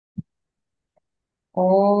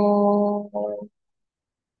Om,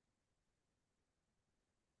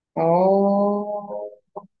 Om,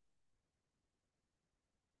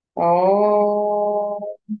 Om.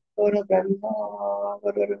 Guru Brahma,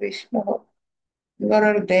 Guru Vishnu,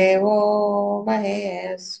 Guru Devo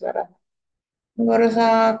Maheshwara, Guru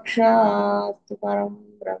Sakshat Param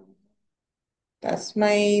Brahma,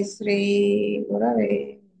 Tasmai Sri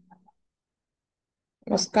Gurave.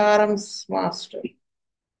 Namaskaram, Master.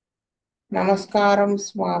 Namaskaram,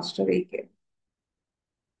 Master E.K.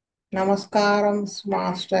 Namaskaram,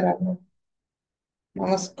 Master Anu.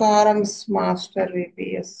 Namaskaram, Master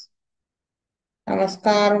VPS.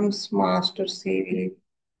 Namaskaram, Master CV.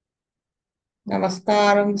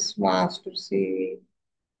 Namaskaram, Master CV.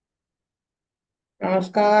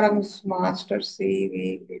 Namaskaram, Master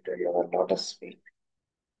CV to your lotus feet.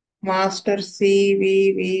 Master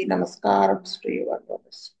CVV, Namaskaram to your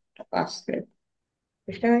lotus feet.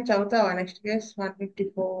 Krishna, chauta next case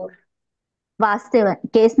 154. Vastevan,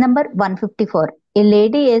 case number 154. A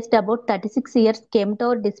lady aged about 36 years came to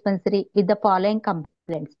our dispensary with the following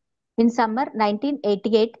complaints. In summer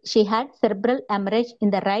 1988, she had cerebral hemorrhage in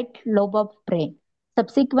the right lobe of brain.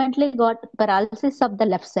 Subsequently got paralysis of the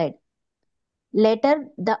left side. Later,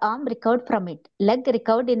 the arm recovered from it. Leg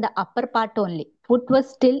recovered in the upper part only. Foot was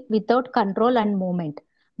still without control and movement,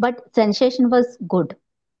 but sensation was good.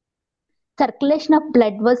 Circulation of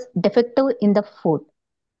blood was defective in the foot.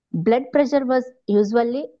 Blood pressure was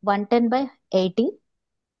usually 110 by 80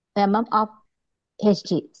 mm of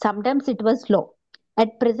Hg. Sometimes it was low.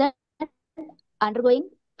 At present, undergoing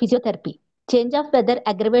physiotherapy. Change of weather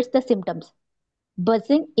aggravates the symptoms.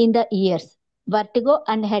 Buzzing in the ears, vertigo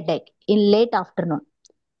and headache in late afternoon.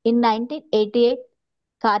 In 1988,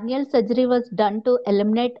 corneal surgery was done to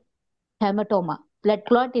eliminate hematoma, blood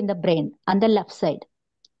clot in the brain on the left side.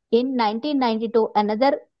 In 1992,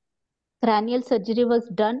 another cranial surgery was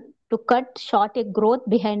done to cut short a growth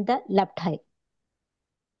behind the left eye.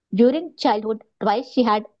 During childhood, twice she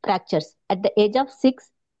had fractures. At the age of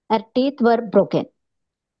 6, her teeth were broken.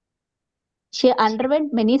 She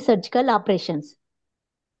underwent many surgical operations.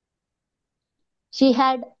 She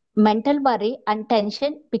had mental worry and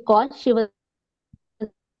tension because she was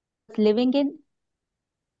living in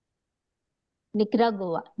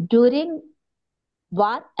Nicaragua. During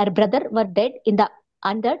war, her brother were dead in the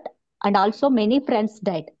under and also many friends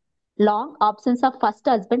died. Long absence of first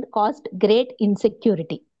husband caused great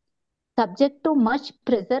insecurity. Subject to much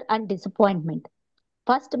pressure and disappointment.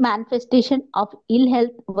 First manifestation of ill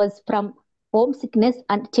health was from homesickness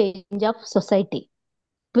and change of society.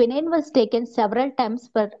 Quinine was taken several times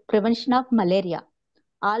for prevention of malaria.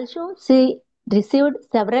 Also, she received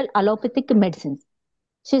several allopathic medicines.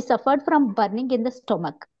 She suffered from burning in the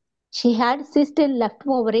stomach. She had cyst in left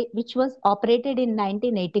ovary which was operated in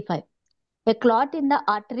 1985. A clot in the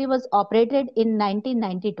artery was operated in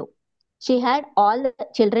 1992. She had all the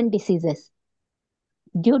children diseases.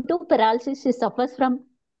 Due to paralysis, she suffers from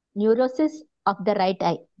neurosis of the right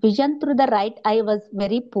eye. Vision through the right eye was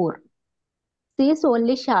very poor. Sees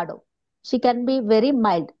only shadow. She can be very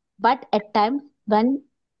mild, but at times when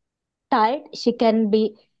tired, she can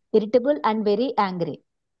be irritable and very angry.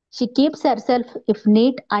 She keeps herself if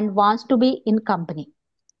neat and wants to be in company.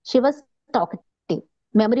 She was talkative.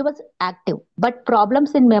 Memory was active, but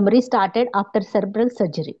problems in memory started after cerebral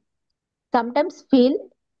surgery. Sometimes feel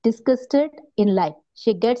disgusted in life.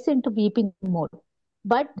 She gets into weeping mode.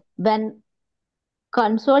 But when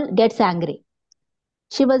console gets angry,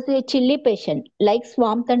 she was a chilly patient, likes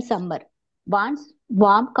warmth and summer, wants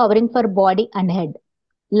warm covering for body and head,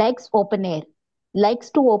 likes open air, likes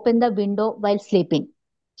to open the window while sleeping.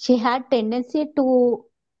 She had tendency to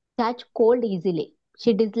catch cold easily.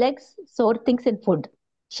 She dislikes sour things in food.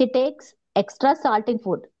 She takes extra salt in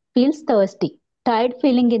food, feels thirsty, tired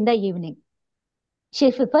feeling in the evening.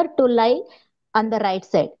 She prefers to lie on the right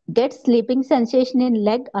side, gets sleeping sensation in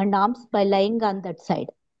leg and arms by lying on that side.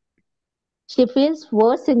 She feels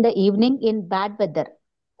worse in the evening in bad weather,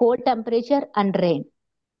 cold temperature and rain.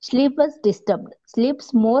 Sleep was disturbed,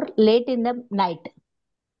 sleeps more late in the night.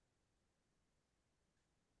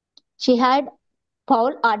 She had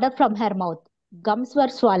foul odor from her mouth. Gums were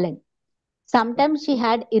swollen. Sometimes she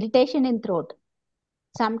had irritation in throat.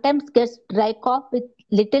 Sometimes gets dry cough with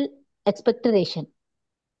little expectoration.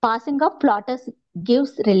 Passing of flutters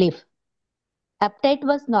gives relief. Appetite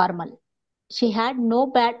was normal. She had no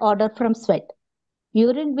bad odor from sweat.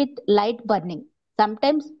 Urine with light burning.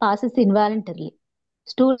 Sometimes passes involuntarily.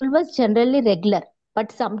 Stool was generally regular,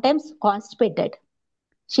 but sometimes constipated.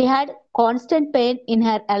 She had constant pain in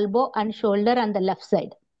her elbow and shoulder on the left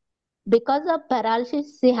side. Because of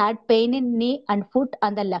paralysis, she had pain in knee and foot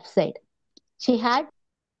on the left side. She had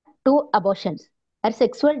two abortions. Her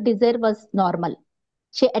sexual desire was normal.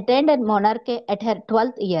 She attained monarchy at her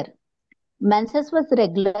 12th year. Menses was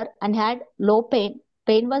regular and had low pain.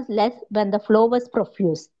 Pain was less when the flow was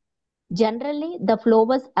profuse. Generally, the flow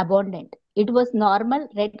was abundant. It was normal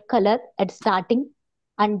red color at starting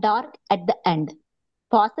and dark at the end.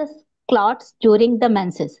 Pauses, clots during the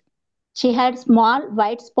menses. She had small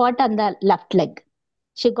white spot on the left leg.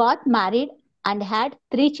 She got married and had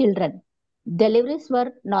 3 children. Deliveries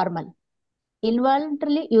were normal.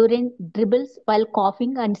 Involuntary urine dribbles while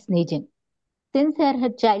coughing and sneezing. Since her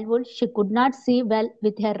childhood, she could not see well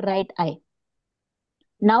with her right eye.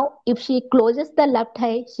 Now, if she closes the left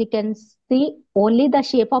eye, she can see only the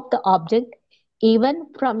shape of the object, even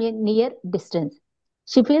from a near distance.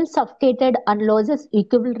 She feels suffocated and loses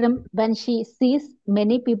equilibrium when she sees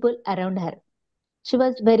many people around her. She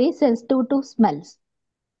was very sensitive to smells.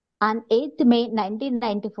 On 8th May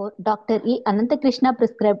 1994, Dr. E. Ananta Krishna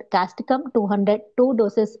prescribed Casticum 200 2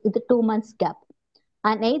 doses with 2 months gap.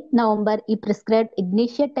 On 8th November, he prescribed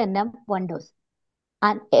Ignitia 10 1 dose.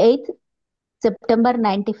 On 8th September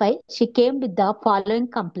 95, she came with the following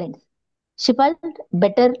complaints. She felt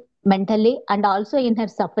better mentally and also in her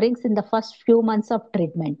sufferings in the first few months of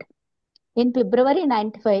treatment. In February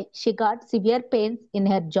 95, she got severe pains in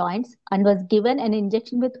her joints and was given an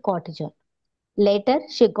injection with cortisone. Later,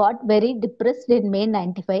 she got very depressed in May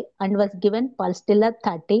 95 and was given Pulstilla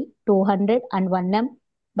 30, 200 and 1M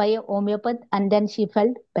by a homeopath and then she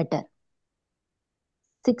felt better.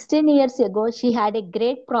 16 years ago, she had a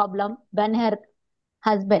great problem when her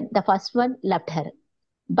husband, the first one, left her.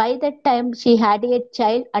 By that time, she had a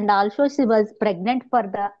child and also she was pregnant for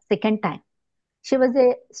the second time. She was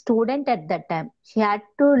a student at that time. She had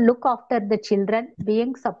to look after the children,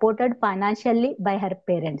 being supported financially by her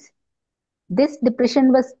parents. This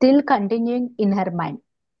depression was still continuing in her mind.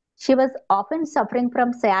 She was often suffering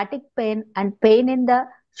from sciatic pain and pain in the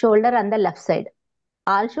shoulder on the left side.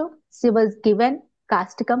 Also, she was given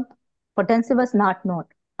casticum. Potency was not known,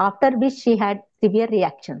 after which she had severe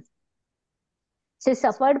reactions. She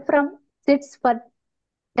suffered from fits for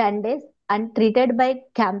 10 days and treated by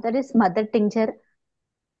Campharis mother tincture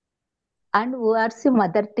and ORC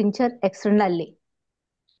mother tincture externally.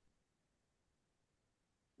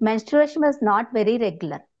 Menstruation was not very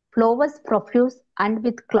regular. Flow was profuse and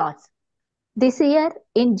with clots. This year,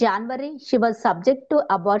 in January, she was subject to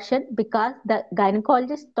abortion because the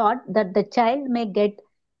gynecologist thought that the child may get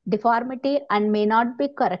deformity and may not be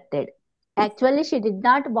corrected. Actually, she did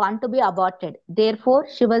not want to be aborted. Therefore,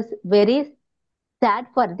 she was very sad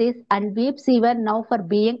for this and weeps even now for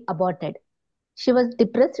being aborted. She was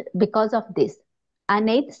depressed because of this. On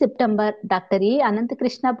 8th September, Dr. E. Ananta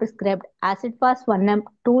Krishna prescribed acid fast 1M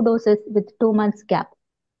 2 doses with 2 months gap.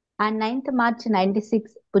 On 9th March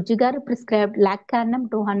 96, Pujigaru prescribed Laccarnum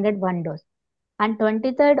 201 dose. On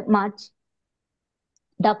 23rd March,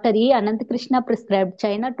 Dr. E. Ananta Krishna prescribed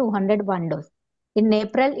China 201 dose. In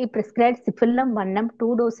April, he prescribed Syphilum 1M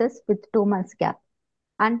 2 doses with 2 months gap.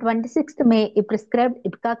 On 26th May, he prescribed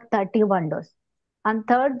Ipecac 31 dose. On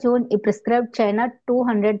 3rd June, he prescribed China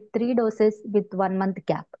 203 doses with 1 month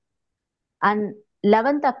gap. On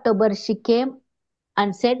 11th October, she came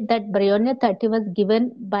and said that Brionia 30 was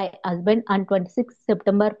given by husband on 26th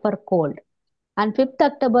September for cold. On 5th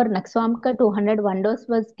October, Naxwamka 201 dose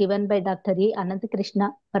was given by Dr. E. Ananta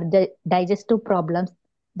Krishna for digestive problems,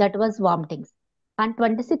 that was vomitings. On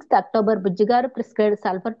 26th October, Bujjigaru prescribed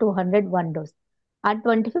sulfur 201 dose. On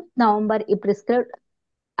 25th November, he prescribed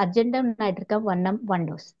Argentum nitricum 1M 1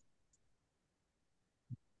 dose.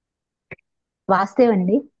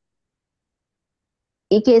 వాస్తవండి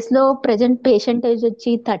ఈ కేసులో present patient age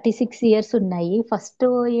వచ్చి 36 years ఉన్నాయి. First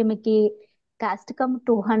ఈమెకి Causticum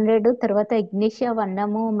 200 తర్వాత ఇగ్నిషియా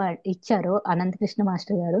 1M ఇచ్చారు Anantakrishna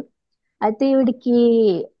master గారు. అయితే ఈవిడికి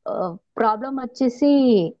ప్రాబ్లం వచ్చేసి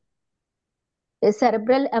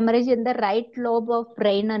cerebral haemorrhage in the right lobe of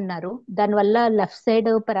brain అన్నారు. దానివల్ల లెఫ్ట్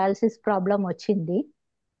సైడ్ పెరాలసిస్ ప్రాబ్లం వచ్చింది.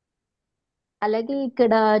 అలాగే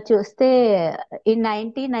ఇక్కడ చూస్తే in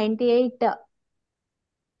 1998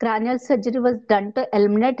 cranial surgery was done to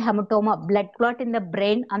eliminate hematoma, blood clot in the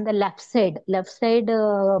brain on the left side. Left side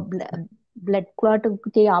blood clot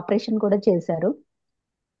కి operation కూడా చేశారు.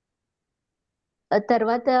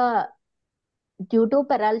 తర్వాత due to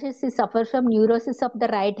paralysis, she suffers from neurosis of the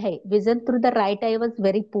right eye. Vision through the right eye was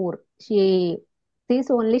very poor. She sees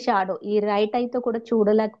only shadow. ఈ right I తో కూడా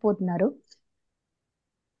చూడలేకపోతున్నారు.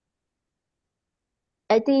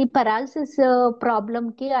 అయితే ఈ paralysis problem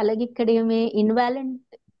కి అలాగే ఇక్కడ ఏమి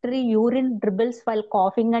involuntary urine dribbles while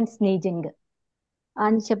coughing and sneezing.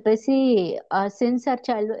 అని చెప్పేసి సిన్స్ ఆర్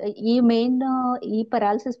చైల్డ్ ఈ మెయిన్ ఈ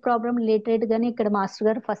పెరాలసిస్ ప్రాబ్లం రిలేటెడ్ గానే ఇక్కడ మాస్టర్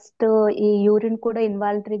గారు ఫస్ట్ ఈ యూరిన్ కూడా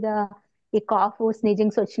ఇన్వాలంటరీగా ఈ కాఫ్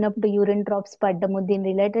స్నీజింగ్స్ వచ్చినప్పుడు యూరిన్ డ్రాప్స్ పడ్డము దీని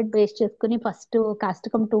రిలేటెడ్ బేస్ చేసుకుని ఫస్ట్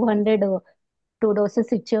కాస్టకం 200 2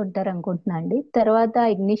 డోసెస్ ఇచ్చి ఉంటారు అనుకుంటున్నా అండి. తర్వాత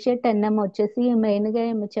ఇగ్నిషియేట్ ఎన్ఎం వచ్చేసి మెయిన్ గా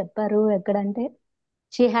ఏమో చెప్పారు ఎక్కడంటే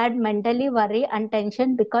she had mentally worry and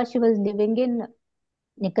tension because she was living in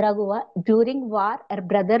Nicaragua during war her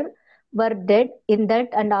brother were dead in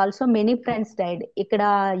that and also many friends died. ఇక్కడ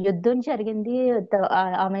యుద్ధం జరిగింది,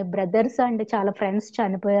 ఆమె బ్రదర్స్ అండ్ చాలా ఫ్రెండ్స్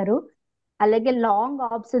చనిపోయారు. అలాగే long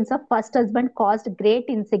absence of first husband cost great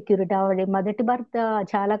insecurity. ఆవిడ మొదటి భర్త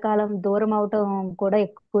చాలా కాలం దూరం అవటం కూడా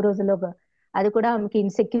ఎక్కువ రోజులు అది కూడా ఆమెకి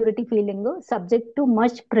insecurity feeling subject too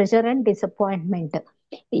much pressure and disappointment.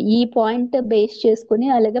 ఈ పాయింట్ బేస్ చేసుకుని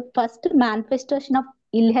అలాగే first manifestation of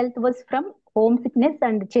ill health was from home sickness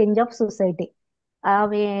and change of society.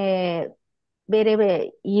 ఆమె వేరే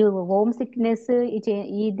ఈ హోమ్ సిక్నెస్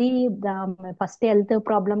ఇది ఫస్ట్ హెల్త్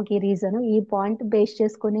ప్రాబ్లమ్ కి రీజన్. ఈ పాయింట్ బేస్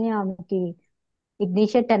చేసుకుని ఆమెకి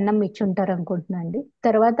ఇగ్నిషియా టెన్నం ఇచ్చి ఉంటారు అనుకుంటున్నా అండి.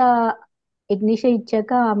 తర్వాత ఇగ్నిషియా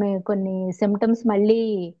ఇచ్చాక ఆమె కొన్ని సిమ్టమ్స్ మళ్ళీ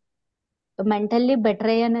మెంటల్లీ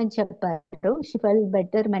బెటర్ అయ్యానని చెప్పారు. She full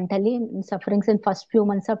better mentally sufferings in first few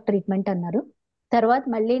months of treatment అన్నారు. తర్వాత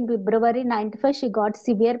మళ్ళీ ఫిబ్రవరి 95 she got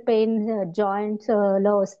severe pain joints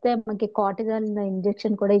లో వస్తే మనకి కార్టిజన్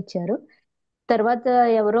ఇంజెక్షన్ కూడా ఇచ్చారు. తర్వాత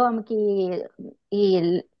ఎవరో ఆమెకి ఈ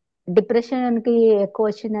డిప్రెషన్ కి ఎక్కువ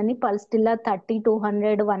వచ్చిందని పల్స్టిల్లా 30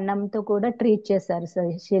 200 1M తో కూడా ట్రీట్ చేశారు. సో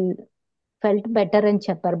షీ ఫెల్ట్ బెటర్ అని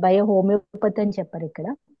చెప్పారు. బయో హోమియోపతి అని చెప్పారు ఇక్కడ.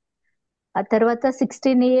 ఆ తర్వాత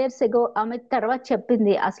 16 years ఎగో ఆమె తర్వాత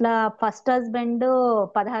చెప్పింది అసలు ఫస్ట్ హస్బెండ్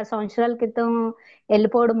 16 సంవత్సరాల క్రితం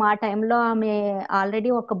వెళ్ళిపోవడం. ఆ టైంలో ఆమె ఆల్రెడీ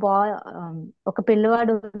ఒక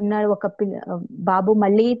పిల్లవాడు ఉన్నాడు, బాబు.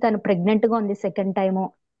 మళ్ళీ తను ప్రెగ్నెంట్ గా ఉంది సెకండ్ టైము.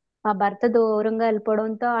 ఆ భర్త దూరంగా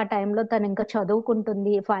వెళ్ళిపోవడంతో ఆ టైంలో తను ఇంకా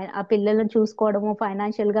చదువుకుంటుంది. ఆ పిల్లలను చూసుకోవడము,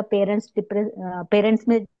 ఫైనాన్షియల్ గా పేరెంట్స్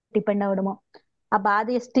మీద డిపెండ్ అవ్వడము. ఆ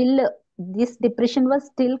బాధ still this depression was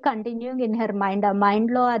still continuing in her mind. ఆ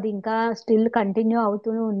మైండ్ లో అది ఇంకా స్టిల్ కంటిన్యూ అవుతూ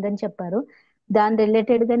ఉందని చెప్పారు. దాని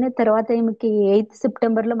రిలేటెడ్ గానే తర్వాత ఈమెకి 8th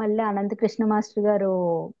September లో మళ్ళీ అనంత కృష్ణ మాస్టర్ గారు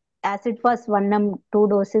acid ఫాస్ 1M 2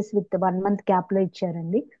 doses with 1 month gap లో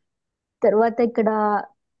ఇచ్చారండి. తర్వాత ఇక్కడ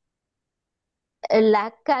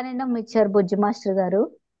ల్యాక్ కానినం ఇచ్చారు బుజ్జి మాస్టర్ గారు.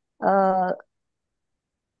 ఆ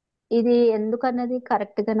ఇది ఎందుకన్నది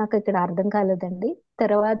కరెక్ట్ గా నాకు ఇక్కడ అర్థం కాలేదండి.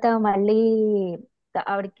 తర్వాత మళ్ళీ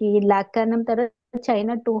ఆవిడకి ల్యాక్ కారణం తర్వాత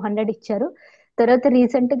చైనా 200 ఇచ్చారు. తర్వాత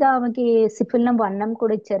రీసెంట్ గా ఆమెకి సిఫిల్నం 1M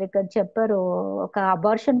కూడా ఇచ్చారు. ఇక్కడ చెప్పారు ఒక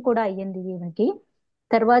అబార్షన్ కూడా అయ్యింది ఈమెకి.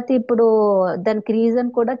 తర్వాత ఇప్పుడు దానికి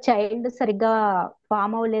రీజన్ కూడా చైల్డ్ సరిగ్గా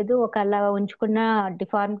ఫామ్ అవ్వలేదు, ఒక అలా ఉంచుకున్న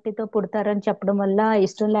డిఫార్మిటీతో పుడతారని చెప్పడం వల్ల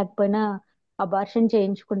ఇష్టం లేకపోయినా అబార్షన్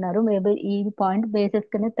చేయించుకున్నారు. మేబీ ఈ పాయింట్ బేసిస్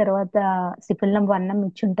గానే తర్వాత సిఫిల్నం 1M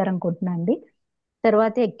ఇచ్చి ఉంటారు అనుకుంటున్నా అండి.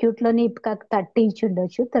 తర్వాత అక్యూట్ లోని ఇప్కాక్ 30 ఇచ్చి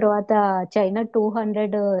ఉండొచ్చు. తర్వాత చైనా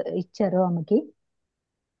 200 ఇచ్చారు ఆమెకి.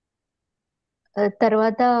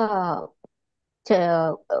 తర్వాత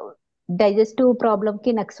డైజెస్టివ్ ప్రాబ్లమ్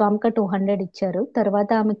కి నెక్స్వామ్ కా 200 ఇచ్చారు.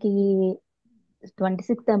 తర్వాత ఆమెకి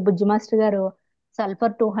 26 బుజ్జి మాస్టర్ గారు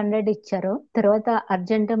సల్ఫర్ 200 ఇచ్చారు. తర్వాత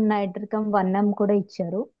అర్జెంటమ్ నైట్రికం 1M కూడా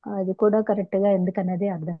ఇచ్చారు. అది కూడా కరెక్ట్ గా ఎందుకన్నది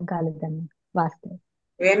అర్థం కాలేదండి వాస్తవం.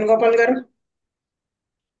 వేణుగోపాల్ గారు,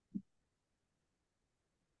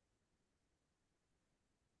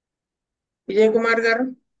 విజయ్ కుమార్ గారు,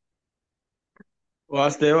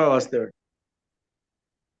 వాస్తవ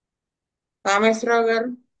కామేశ్వరరావు గారు,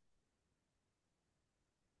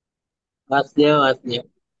 వాసుదేవ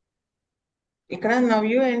ఇక్కడ నా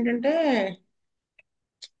వ్యూ ఏంటంటే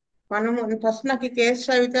మనము ఫస్ట్ నాకు ఈ కేసు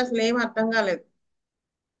చదివితే అసలు ఏం అర్థం కాలేదు.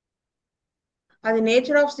 అది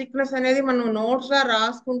నేచర్ ఆఫ్ సిక్నెస్ అనేది మనం నోట్స్ లా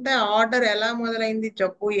రాసుకుంటే ఆర్డర్ ఎలా మొదలైంది,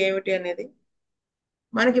 జబ్బు ఏమిటి అనేది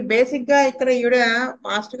మనకి బేసిక్ గా ఇక్కడ ఈవిడ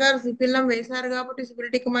మాస్టర్ గారు సిఫిల్లం వేశారు కాబట్టి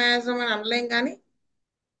సిఫిలిటిక్ మయాజం అని అనలేం, కానీ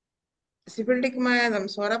syphilitic miasm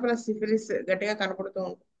Sora plus syphilis గట్టిగా కనపడుతూ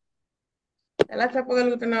ఉంటుంది. ఎలా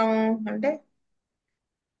చెప్పగలుగుతున్నాము అంటే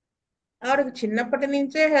ఆవిడకి చిన్నప్పటి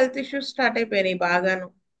నుంచే హెల్త్ ఇష్యూస్ స్టార్ట్ అయిపోయినాయి బాగాను.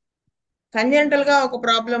 కంజెంటల్ గా ఒక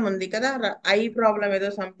ప్రాబ్లం ఉంది కదా, ఐ ప్రాబ్లం ఏదో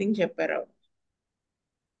సంథింగ్ చెప్పారు ఆవిడ.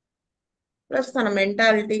 ప్లస్ తన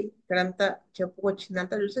మెంటాలిటీ ఇక్కడంతా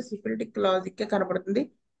చెప్పుకొచ్చిందంతా చూస్తే సిఫిలిటిక్ లాజిక్ కనపడుతుంది.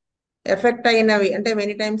 ఎఫెక్ట్ అయినవి అంటే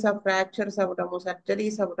మెనీ టైమ్స్ ఆఫ్ ఫ్రాక్చర్స్ అవ్వడము,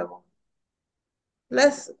 సర్జరీస్ అవ్వడము,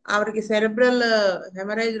 ప్లస్ ఆవిడకి సెరెబ్రల్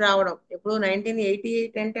హెమరేజ్ రావడం. ఎప్పుడు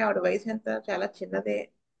 1988 అంటే ఆవిడ వయసు ఎంత, చాలా చిన్నదే.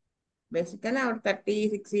 బేసిక్ గానే ఆవిడ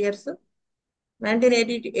 36 years.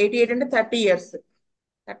 1988 అంటే 30 years.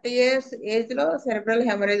 30 years ఏజ్ లో సెరెబ్రల్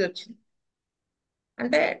హెమరేజ్ వచ్చింది.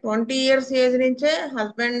 అంటే 20 years ఏజ్ నుంచే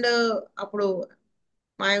హస్బెండ్ అప్పుడు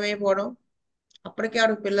మాయమైపోవడం, అప్పటికే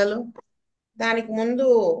ఆవిడ పిల్లలు. దానికి ముందు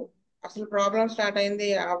అసలు ప్రాబ్లం స్టార్ట్ అయింది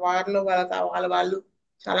ఆ వార్లో, వాళ్ళు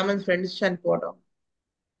చాలా మంది ఫ్రెండ్స్ చనిపోవడం,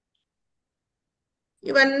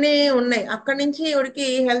 ఇవన్నీ ఉన్నాయి. అక్కడి నుంచి ఈవిడికి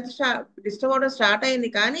హెల్త్ డిస్టర్బ్ అవడం స్టార్ట్ అయింది.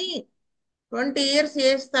 కానీ 20 ఇయర్స్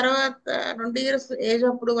ఏజ్ తర్వాత, 20 ఇయర్స్ ఏజ్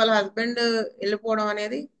అప్పుడు వాళ్ళ హస్బెండ్ వెళ్ళిపోవడం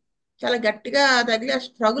అనేది చాలా గట్టిగా తగిలి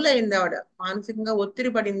స్ట్రగుల్ అయింది ఆవిడ. మానసికంగా ఒత్తిడి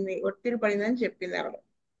పడింది అని చెప్పింది ఆవిడ.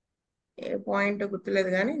 ఏ పాయింట్ గుర్తులేదు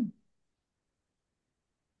కానీ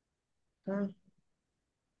ఆ,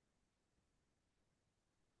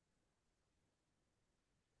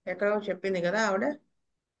 ఎక్కడో చెప్పింది కదా ఆవిడ.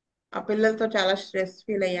 ఆ పిల్లలతో చాలా స్ట్రెస్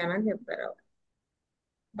ఫీల్ అయ్యానని చెప్పారు ఆవిడ,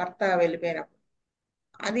 భర్త వెళ్ళిపోయినప్పుడు.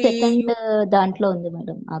 అది సెకండ్ దాంట్లో ఉంది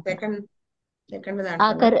మేడం. ఆఖర్ సెకండ్ సెకండ్ దాంట్లోనా?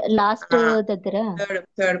 ఆఖర్ లాస్ట్ దగ్గర.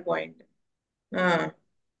 Third point.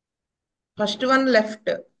 First one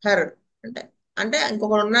left her అంటే, అంటే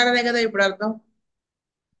ఇంకొకరు ఉన్నారనే కదా ఇప్పుడు అర్థం.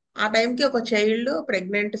 ఆ టైంకి ఒక child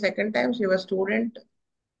pregnant, second time she was student,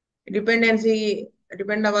 dependency,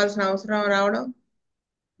 depend అవ్వాల్సిన అవసరం రావడం,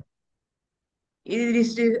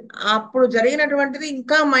 ఇది అప్పుడు జరిగినటువంటిది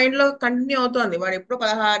ఇంకా మైండ్ లో కంటిన్యూ అవుతోంది. వాడు ఎప్పుడో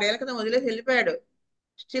 16 ఏళ్ల క్రితం వదిలేసి వెళ్ళిపోయాడు,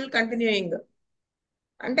 స్టిల్ కంటిన్యూయింగ్.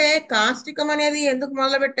 అంటే కాస్టికం అనేది ఎందుకు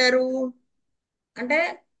మొదలు పెట్టారు అంటే,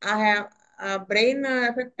 ఆ బ్రెయిన్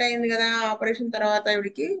ఎఫెక్ట్ అయింది కదా ఆపరేషన్ తర్వాత,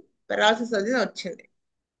 ఇవిడికి పెరాలసిస్ అది వచ్చింది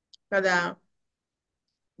కదా.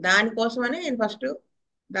 దానికోసమని నేను ఫస్ట్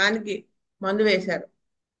దానికి మందు వేశారు.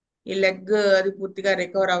 ఈ లెగ్ అది పూర్తిగా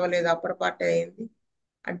రికవర్ అవ్వలేదు, అప్పర్ పార్ట్ అయింది.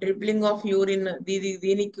 ఆ డ్రిబ్లింగ్ ఆఫ్ యూరిన్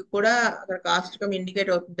దీనికి కూడా అక్కడ కాస్టికం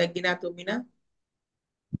ఇండికేట్ అవుతుంది, దగ్గినా తుమ్మినా.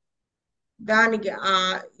 దానికి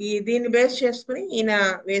దీన్ని బేస్ చేసుకుని ఈయన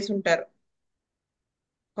వేసుంటారు.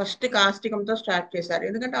 ఫస్ట్ కాస్టికంతో స్టార్ట్ చేశారు,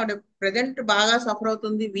 ఎందుకంటే ఆవిడ ప్రజెంట్ బాగా సఫర్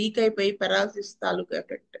అవుతుంది, వీక్ అయిపోయి పెరాలసిస్ తాలూకు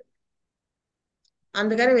ఎఫెక్ట్,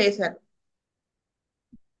 అందుకని వేశారు.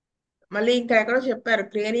 మళ్ళీ ఇంకా ఎక్కడో చెప్పారు,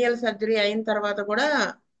 క్రేనియల్ సర్జరీ అయిన తర్వాత కూడా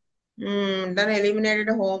దాన్ని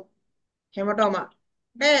ఎలిమినేటెడ్ హెమటోమా,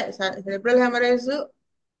 అంటే సెరిబ్రల్ హెమరేజ్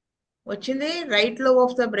వచ్చింది right lobe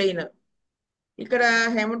of the brain. ఇక్కడ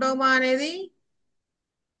హెమటోమా అనేది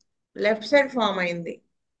లెఫ్ట్ సైడ్ ఫామ్ అయింది.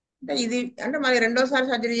 అంటే ఇది అంటే మరి రెండోసారి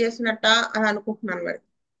సర్జరీ చేసినట్ట అని అనుకుంటున్నాను మరి.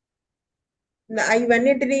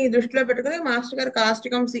 ఇవన్నిటిని దృష్టిలో పెట్టుకుని మాస్టర్ గారు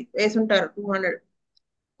కాస్టికం వేసుంటారు 200.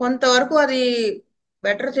 కొంతవరకు అది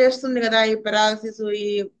బెటర్ చేస్తుంది కదా, ఈ పెరాలసిస్, ఈ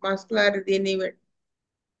మస్కులర్, దీన్ని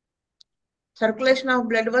circulation of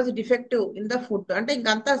blood was defective in the food, అంటే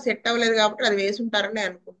ఇంకంతా సెట్ అవ్వలేదు కాబట్టి అది వేసుంటారని నేను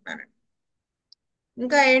అనుకుంటున్నాను.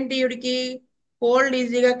 ఇంకా ఏంటి, ఈవిడికి కోల్డ్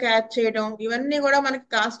ఈజీగా క్యాచ్ చేయడం, ఇవన్నీ కూడా మనకి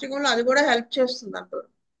కాస్టికంలో అది కూడా హెల్ప్ చేస్తుంది అంటారు.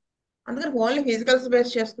 అందుకని ఓన్లీ ఫిజికల్స్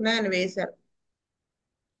బేస్ చేసుకునే ఆయన వేశారు.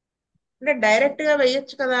 అంటే డైరెక్ట్ గా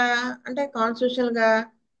వేయొచ్చు కదా, అంటే కాన్స్టిట్యూషనల్ గా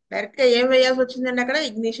డైరెక్ట్ గా ఏం వేయాల్సి వచ్చిందండి, అక్కడ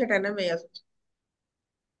ఇగ్నిషియట్ అన్నం వేయాల్సి వచ్చింది.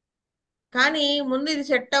 కానీ ముందు ఇది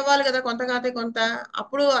సెట్ అవ్వాలి కదా, కొంత కాతే కొంత.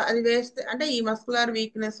 అప్పుడు అది వేస్తే అంటే ఈ మస్కులర్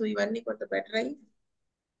వీక్నెస్ ఇవన్నీ కొంత బెటర్ అయ్యి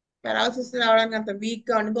పెరాలసిస్ రావడానికి అంత వీక్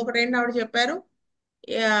గా. ఇంకొకటి ఏంటి ఆవిడ చెప్పారు,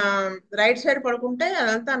 రైట్ సైడ్ పడుకుంటే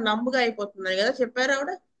అదంతా నంబుగా అయిపోతుంది కదా చెప్పారు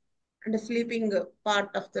ఆవిడ, అంటే sleeping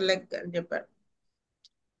part of the leg అని చెప్పారు.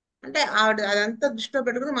 అంటే ఆవిడ అదంతా దృష్టిలో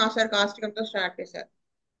పెట్టుకుని మాస్టర్ కాస్టికంతో స్టార్ట్ చేశారు.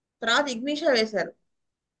 తర్వాత ఇగ్నిషియా వేశారు.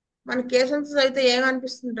 మన కేసెన్స్ అయితే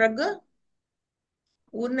ఏమనిపిస్తుంది డ్రగ్,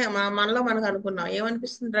 ఊరినే మనలో మనకు అనుకున్నాం,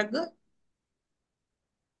 ఏమనిపిస్తుంది డ్రగ్.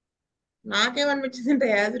 నాకేమనిపించింది అంటే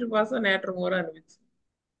యాసిడ్ కోసం నేటర్ మోర్ అనిపించింది.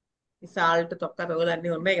 ఈ సాల్ట్ తొక్క రోజులు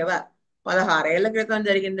అన్ని ఉన్నాయి కదా, 16 ఏళ్ల క్రితం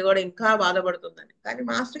జరిగింది కూడా ఇంకా బాధపడుతుందని. కానీ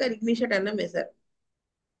మాస్టర్ గారు ఇగ్నిషియట్ అన్నం వేశారు.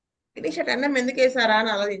 ఇగ్నిషియట్ అన్నం ఎందుకు వేశారా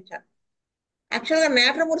అని ఆలోచించాను. యాక్చువల్గా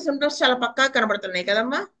నేటర్ మూడు సిమ్టమ్స్ చాలా పక్కా కనబడుతున్నాయి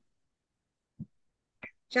కదమ్మా,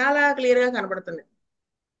 చాలా క్లియర్ గా కనబడుతున్నాయి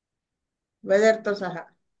వెదర్ తో సహా.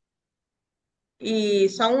 ఈ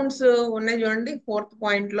సౌండ్స్ ఉన్నాయి చూడండి, ఫోర్త్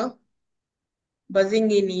పాయింట్ లో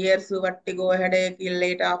buzzing in years, vertigo, headache,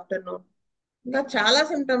 late afternoon, ఇంకా చాలా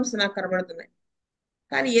సిమ్టమ్స్ నాకు కనబడుతున్నాయి.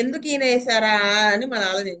 కానీ ఎందుకు ఈయన వేసారా అని మనం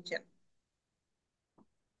ఆలోచించాను.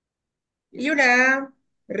 ఈవిడ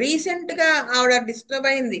రీసెంట్ గా ఆవిడ డిస్టర్బ్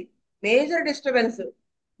అయింది, మేజర్ డిస్టర్బెన్స్.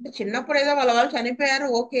 అంటే చిన్నప్పుడు ఏదో వాళ్ళ వాళ్ళు చనిపోయారు,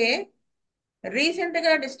 ఓకే. రీసెంట్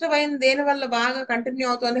గా డిస్టర్బ్ అయింది దేని వల్ల బాగా కంటిన్యూ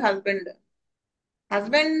అవుతోంది,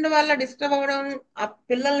 హస్బెండ్ వల్ల డిస్టర్బ్ అవ్వడం, ఆ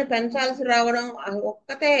పిల్లల్ని పెంచాల్సి రావడం, అది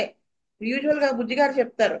ఒక్కతే. యూజువల్ గా బుజ్జి గారు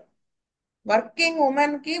చెప్తారు, వర్కింగ్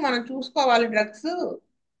ఉమెన్ కి మనం చూసుకోవాలి డ్రగ్స్.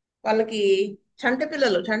 వాళ్ళకి చంటి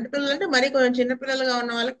పిల్లలు అంటే మరీ కొంచెం చిన్న పిల్లలుగా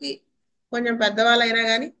ఉన్న వాళ్ళకి, కొంచెం పెద్దవాళ్ళైనా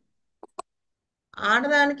కానీ,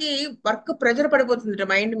 ఆడదానికి వర్క్ ప్రెజర్ పడిపోతుంది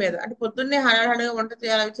మైండ్ మీద. అంటే పొద్దున్నే హడాహడిగా వంట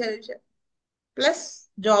చేయాలి, అవి చేయాలి, ఇవి చేయాలి, ప్లస్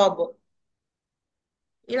జాబ్.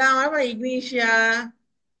 ఇలా మన ఇగ్నీషియా,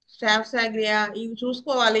 స్టాఫ్సాగ్రియా ఇవి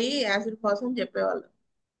చూసుకోవాలి యాసిడ్ కోసం చెప్పేవాళ్ళు.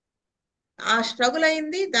 ఆ స్ట్రగుల్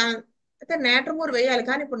అయింది అయితే నేట్రమూర్ వేయాలి,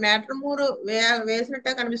 కానీ ఇప్పుడు నేట్రమూర్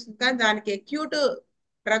వేసినట్టే కనిపిస్తుంది, కానీ దానికి అక్యూట్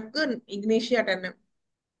డ్రగ్ ఇగ్నిషియా టెన్నం.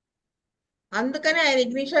 అందుకని ఆయన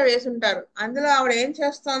ఇగ్నిషియా వేసుంటారు. అందులో ఆవిడ ఏం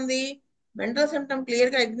చేస్తోంది, మెంటల్ సిమ్టమ్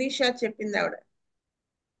క్లియర్ గా ఇగ్నిషియా చెప్పింది. ఆవిడ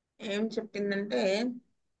ఏం చెప్పిందంటే,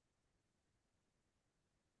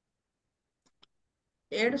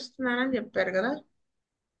 ఏడుస్తున్నానని చెప్పారు కదా,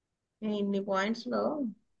 నేను ఇన్ని పాయింట్స్ లో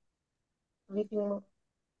మీకు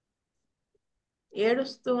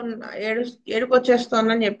ఏడుస్తూ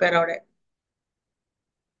ఏడుపొచ్చేస్తోందని చెప్పారు ఆవిడ.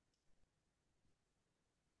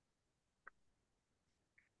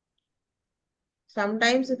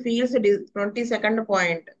 Sometimes feels 22nd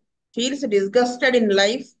point. Feels disgusted in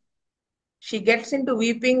life. She gets into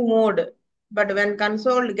weeping mode. But when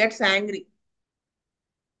consoled, gets angry.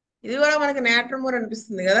 ఇది కూడా మనకి నేట్రమూర్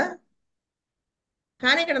అనిపిస్తుంది కదా,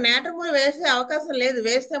 కానీ ఇక్కడ నేట్రమూర్ వేసే అవకాశం లేదు.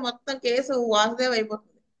 వేస్తే మొత్తం కేసు వాసుదేవ్ అయిపోతుంది.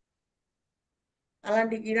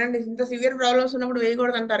 ఇలాంటి ఇంత సివియర్ ప్రాబ్లమ్స్ ఉన్నప్పుడు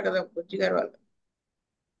వేయకూడదు అంటారు కదా బుజ్జి గారు వాళ్ళు.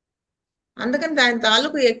 అందుకని దాని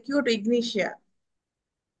తాలూకు ఎక్యూట్ ఇగ్నిషియా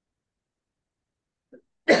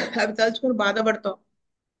అవి తలుచుకుని బాధపడతాం.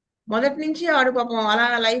 మొదటి నుంచి ఆడు పాపం అలా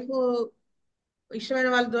లైఫ్ ఇష్టమైన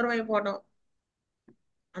వాళ్ళు దూరం అయిపోవడం.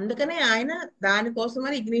 అందుకనే ఆయన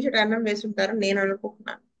దానికోసమని ఇగ్నిషియట్ అన్నం వేసి ఉంటారు నేను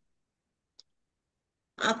అనుకుంటున్నాను.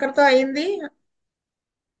 అక్కడతో అయింది.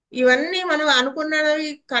 ఇవన్నీ మనం అనుకున్నవి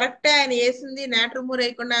కరెక్టే, ఆయన వేసింది నేట్రమూర్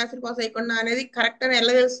వేయకుండా యాసిడ్ పాస్ వేయకుండా అనేది కరెక్ట్ అని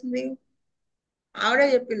ఎలా తెలుస్తుంది. ఆవిడే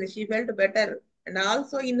చెప్పింది, she felt better and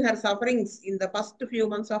also in her sufferings in the first few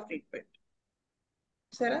months of treatment.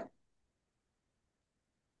 సరే,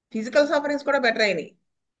 ఫిజికల్ సఫరింగ్స్ కూడా బెటర్ అయినాయి.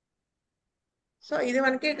 సో ఇది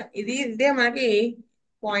మనకి ఇదే మనకి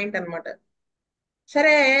పాయింట్ అన్నమాట.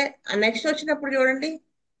 సరే, నెక్స్ట్ వచ్చినప్పుడు చూడండి,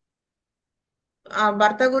 ఆ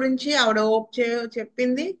భర్త గురించి ఆవిడ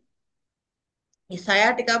చెప్పింది. ఈ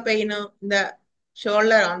sciatica pain, the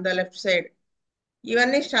shoulder on the left side,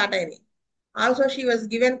 ఇవన్నీ స్టార్ట్ అయినాయి. Also she was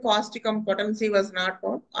given Causticum potency was not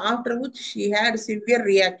found, after which she had severe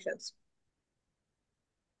reactions.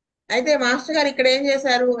 అయితే మాస్టర్ గారు ఇక్కడ ఏం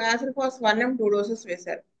చేశారు, యాసిడ్ ఫాస్ 1M 2 డోసెస్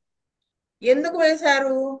వేశారు. ఎందుకు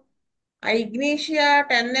వేశారు, ఆ ఇగ్నీషియా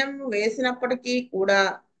 10M వేసినప్పటికీ కూడా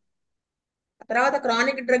తర్వాత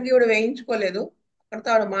క్రానిక్ డ్రగ్ ఇవిడ వేయించుకోలేదు. అక్కడితో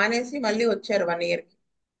ఆవిడ మానేసి మళ్ళీ వచ్చారు 1 year కి.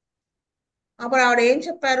 అప్పుడు ఆవిడ ఏం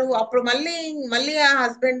చెప్పారు, అప్పుడు మళ్ళీ మళ్ళీ ఆ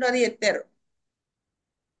హస్బెండ్ అది ఎత్తారు.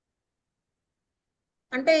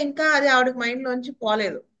 అంటే ఇంకా అది ఆవిడకి మైండ్ లోంచి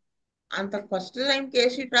పోలేదు. అంత ఫస్ట్ టైం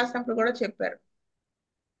కేస్ షీట్ రాసినప్పుడు కూడా చెప్పారు.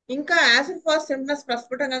 ఇంకా యాసిడ్ ఫాస్ సిమ్టమ్స్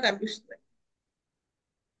ప్రస్ఫుటంగా కనిపిస్తుంది.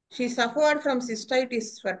 She suffered from cystitis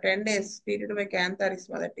for 10 days treated by క్యాంథారిస్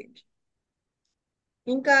mother team.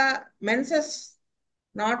 ఇంకా menses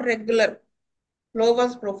not regular, flow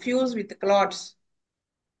was profuse with clots.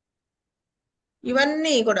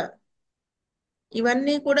 ఇవన్నీ కూడా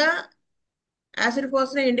ఇవన్నీ కూడా యాసిడ్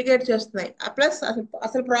ఫాస్ ని ఇండికేట్ చేస్తున్నాయి. ప్లస్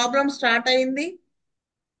అసలు ప్రాబ్లం స్టార్ట్ అయింది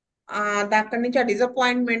అక్కడి నుంచి ఆ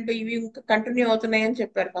డిసప్పాయింట్మెంట్ ఇవి ఇంకా కంటిన్యూ అవుతున్నాయి అని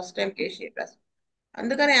చెప్పారు ఫస్ట్ టైం కేసీ ప్లస్.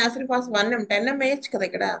 అందుకని యాసిడ్ ఫాస్ 1M 10M వేయచ్చు కదా,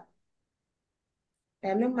 ఇక్కడ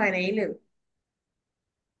 10M ఆయన వేయలేదు.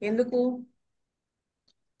 ఎందుకు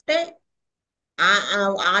అంటే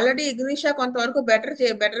ఆల్రెడీ ఇగ్నిషియా కొంతవరకు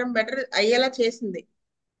బెటర్ అయ్యేలా చేసింది.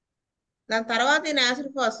 దాని తర్వాత ఈ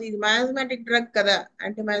యాసిడ్ ఫాస్, ఇది మ్యాథమెటిక్ డ్రగ్ కదా,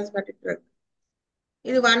 యాంటీ మ్యాథమెటిక్ డ్రగ్.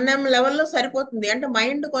 ఇది 1M లెవెల్లో సరిపోతుంది. అంటే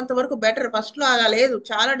మైండ్ కొంతవరకు బెటర్, ఫస్ట్ లో అలా లేదు,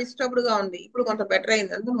 చాలా డిస్టర్బ్డ్ గా ఉంది, ఇప్పుడు కొంత బెటర్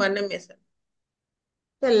అయింది, అందుకు 1M వేశారు.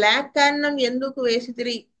 ల్యాక్ కారణం ఎందుకు వేసి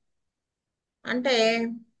తిరిగి అంటే,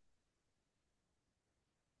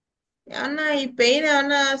 ఏమన్నా ఈ పెయిన్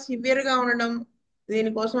ఏమన్నా సివియర్ గా ఉండడం,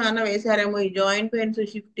 దీనికోసం ఏమన్నా వేశారేమో, ఈ జాయింట్ పెయిన్స్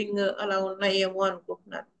షిఫ్టింగ్ అలా ఉన్నాయేమో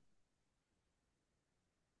అనుకుంటున్నారు.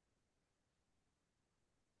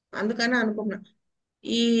 అందుకని అనుకుంటున్నా.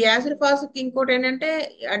 ఈ యాసిడ్ ఫాస్ కి ఇంకోటి ఏంటంటే,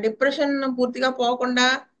 ఆ డిప్రెషన్ పూర్తిగా పోకుండా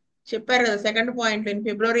చెప్పారు కదా second point, in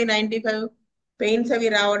February 95 pains అవి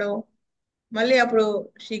రావడం, మళ్ళీ అప్పుడు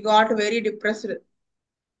షీ గాట్ వెరీ డిప్రెస్డ్.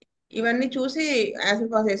 ఇవన్నీ చూసి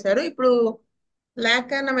యాసిడ్ ఫాస్ వేశారు. ఇప్పుడు ల్యాక్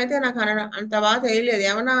కారణం అయితే నాకు అంత బాగా తెలియలేదు,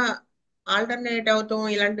 ఏమన్నా ఆల్టర్నేట్ అవుతాం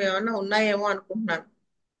ఇలాంటివి ఏమన్నా ఉన్నాయేమో అనుకుంటున్నాను.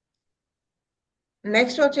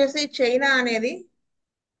 నెక్స్ట్ వచ్చేసి చైనా అనేది,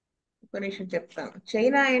 ఒక నిమిషం చెప్తాను.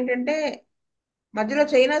 చైనా ఏంటంటే, మధ్యలో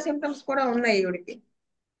చైనా సిమ్టమ్స్ కూడా ఉన్నాయి ఈవిడికి.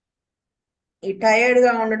 ఈ టైర్డ్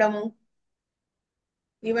గా ఉండడము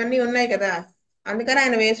ఇవన్నీ ఉన్నాయి కదా, అందుకని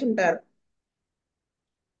ఆయన వేసుంటారు.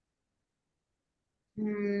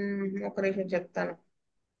 ఒక నిమిషం చెప్తాను.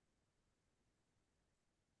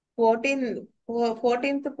 14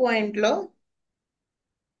 14th పాయింట్ లో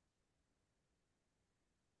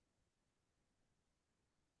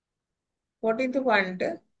 14th పాయింట్,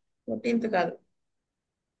 14th కాదు,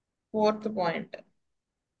 ఫోర్త్ పాయింట్,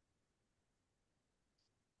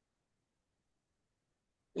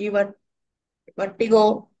 ఈ vertigo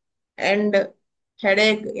and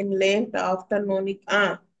headache in late afternoon.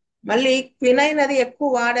 మళ్ళీ క్వినైన్ అది ఎక్కువ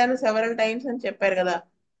వాడాను సెవెరల్ టైమ్స్ అని చెప్పారు కదా,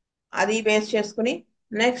 అది బేస్ చేసుకుని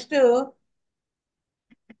నెక్స్ట్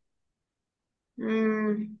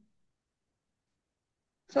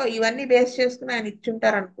సో ఇవన్నీ బేస్ చేసుకుని ఆయన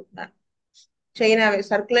ఇచ్చుంటారు అనుకుంటున్నాను. చైనా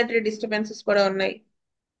సర్క్యులేటరీ డిస్టర్బెన్సెస్ కూడా ఉన్నాయి,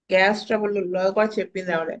 గ్యాస్ ట్రబుల్ లో కూడా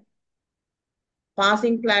చెప్పింది ఆవిడ,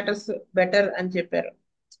 పాసింగ్ ప్లాటర్స్ బెటర్ అని చెప్పారు.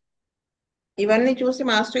 ఇవన్నీ చూసి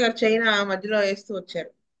మాస్టర్ గారు చైనా మధ్యలో వేస్తూ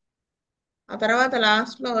వచ్చారు. ఆ తర్వాత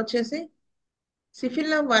లాస్ట్ లో వచ్చేసి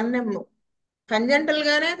సిఫిల్లం 1M కంజెంటల్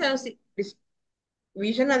గానే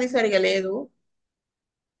విజన్ అది సరిగా లేదు,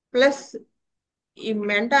 ప్లస్ ఈ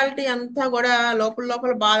మెంటాలిటీ అంతా కూడా లోపల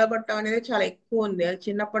లోపల బాధపడటం అనేది చాలా ఎక్కువ ఉంది. అది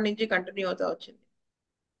చిన్నప్పటి నుంచి కంటిన్యూ అవుతా వచ్చింది.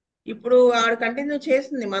 ఇప్పుడు ఆవిడ కంటిన్యూ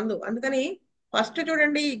చేసింది మందు, అందుకని ఫస్ట్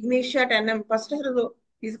చూడండి ఇగ్నిషియా 10M ఫస్ట్ అసలు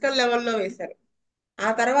ఫిజికల్ లెవెల్లో వేశారు. ఆ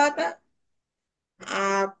తర్వాత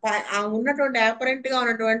ఆ ఉన్నటువంటి అపరెంట్ గా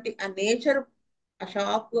ఉన్నటువంటి ఆ నేచర్, ఆ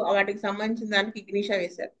షాక్ వాటికి సంబంధించిన దానికి ఇగ్నిషియా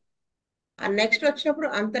వేశారు. ఆ నెక్స్ట్ వచ్చినప్పుడు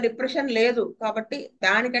అంత డిప్రెషన్ లేదు కాబట్టి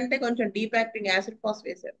దానికంటే కొంచెం డీప్ యాక్టింగ్ యాసిడ్ ఫాస్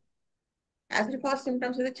వేశారు. యాసిడ్ ఫాస్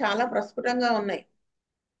సిమ్టమ్స్ ఇది చాలా ప్రస్ఫుటంగా ఉన్నాయి,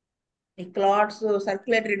 ఈ క్లాట్స్,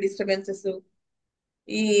 సర్క్యులేటరీ డిస్టర్బెన్సెస్.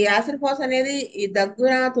 ఈ యాసిడ్ ఫాస్ అనేది ఈ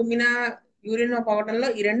దగ్గున తుమ్మిన యూరిన్ పోవడంలో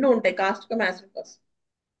ఈ రెండు ఉంటాయి, కాస్టికం యాసిడ్ ఫాస్.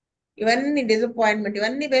 ఇవన్నీ డిసప్పాయింట్మెంట్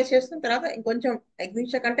ఇవన్నీ బేస్ చేసుకున్న తర్వాత ఇంకొంచెం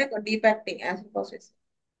ఎగ్నిషియా కంటే డీప్ యాక్టింగ్ యాసిడ్ ఫాస్ వేశారు.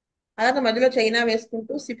 తర్వాత మధ్యలో చైనా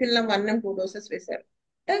వేసుకుంటూ సిఫిల్లం 1M 2 డోసెస్ వేశారు.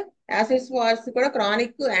 అంటే యాసిడ్ ఫాస్ కూడా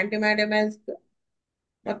క్రానిక్ యాంటీమైడమైన్స్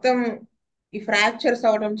మొత్తం ఈ ఫ్రాక్చర్స్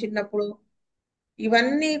అవడం చిన్నప్పుడు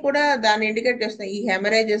ఇవన్నీ కూడా దాన్ని ఇండికేట్ చేస్తున్నాయి, ఈ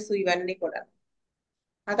హెమరేజెస్ ఇవన్నీ కూడా.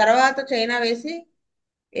 ఆ తర్వాత చైనా వేసి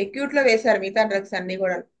ఎక్యూట్ లో వేశారు మిగతా డ్రగ్స్ అన్ని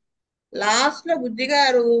కూడా. లాస్ట్ లో బుజ్జి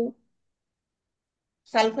గారు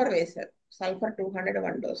సల్ఫర్ వేశారు, సల్ఫర్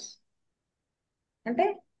 201 డోస్. అంటే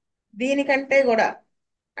దీనికంటే కూడా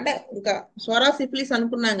అంటే ఇంకా స్వరా సిఫిలిస్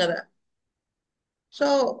అనుకున్నాం కదా, సో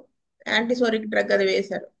యాంటీసోరిక్ డ్రగ్ అది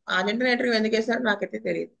వేశారు. ఆ జెంటనేటర్ ఎందుకు వేశారు నాకైతే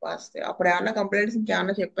తెలియదు వాస్తే, అప్పుడు ఏమన్నా కంప్లైంట్స్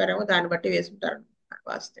ఇంకేమన్నా చెప్పారేమో దాన్ని బట్టి వేసుంటారు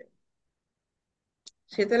వాస్తే.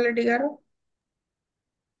 శీతల్ రెడ్డి గారు.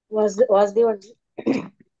 was the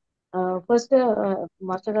ఫస్ట్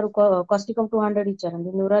మాస్టర్ గారు కాస్టికం 200 ఇచ్చారండి.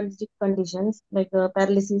 న్యూరాలజిక్ conditions like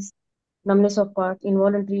paralysis, numbness of part,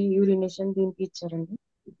 involuntary urination దీనికి ఇచ్చారండి.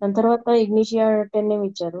 దాని తర్వాత ఇగ్నిషియా 10M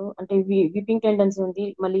ఇచ్చారు, అంటే విపింగ్ టెండెన్సీ ఉంది,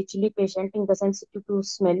 మళ్ళీ చిల్లీ పేషెంట్, ఇంకా సెన్సిటివ్ టు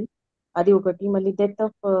స్మెల్ అది ఒకటి, మళ్ళీ డెత్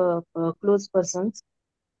ఆఫ్ క్లోజ్ పర్సన్స్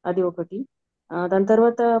అది ఒకటి. దాని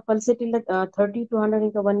తర్వాత పల్సెటిల్ 30-100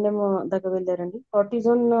 ఇంకా 1M దాకా వెళ్ళారండి.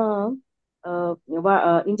 కార్టిజోన్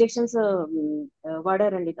ఇంజెక్షన్స్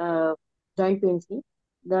వాడారండి జాయింట్ పెయిన్స్ కి.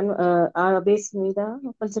 దాని ఆ బేస్ మీద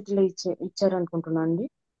పల్సెటిల్ ఇచ్చారు అనుకుంటున్నాను అండి.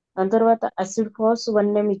 దాని తర్వాత అసిడ్ ఫాస్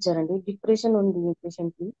 1M ఇచ్చారండి, డిప్రెషన్ ఉంది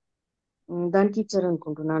పేషెంట్ కి, దానికి ఇచ్చారు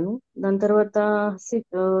అనుకుంటున్నాను. దాని తర్వాత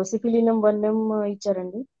సిఫిలినం 1M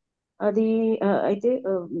ఇచ్చారండి. అది అయితే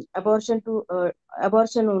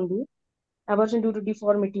అబార్షన్ ఉంది, అబార్షన్ డ్యూ టు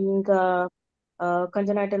డిఫార్మిటీ, ఇంకా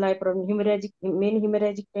congenital hyper haemorrhagic, main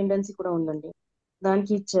haemorrhagic tendency కూడా ఉందండి,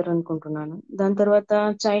 దానికి ఇచ్చారు అనుకుంటున్నాను. దాని తర్వాత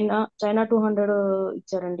చైనా 200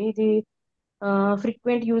 ఇచ్చారండి. ఇది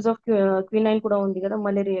ఫ్రీక్వెంట్ యూజ్ ఆఫ్ క్వినైన్ కూడా ఉంది కదా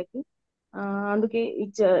మలేరియాకి, అందుకే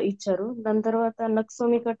ఇచ్చారు. దాని తర్వాత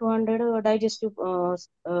నక్సోమికా 200 డైజెస్టివ్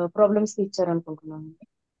ప్రాబ్లమ్స్ కి ఇచ్చారు అనుకుంటున్నాను.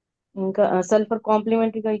 ఇంకా సల్ఫర్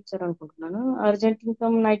కాంప్లిమెంటరీగా ఇచ్చారు అనుకుంటున్నాను.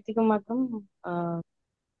 అర్జెంటికం నైతికం మాత్రం ఆ,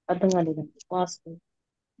 అర్థం కాలేదండి వాస్తు.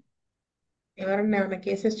 ఎవరన్నా ఏమైనా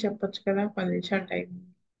కేసెస్ చెప్పొచ్చు కదా, 10 నిమిషాలు టైం.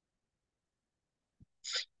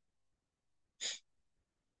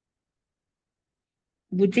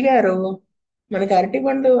 బుజ్జి గారు మనకి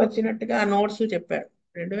అరటిపండు వచ్చినట్టుగా నోట్స్ చెప్పారు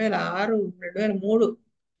 2006 2003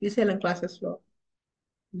 శ్రీశైలం క్లాసెస్ లో.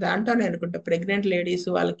 దాంట్లోనే అనుకుంటా ప్రెగ్నెంట్ లేడీస్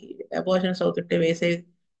వాళ్ళకి అబోషన్స్ అవుతుంటే వేసేది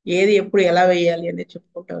ఏది ఎప్పుడు ఎలా వేయాలి అనేది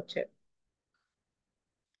చెప్పుకుంటూ వచ్చారు.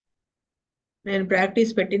 నేను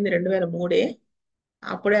ప్రాక్టీస్ పెట్టింది 2003,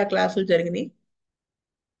 అప్పుడే ఆ క్లాసులు జరిగినాయి.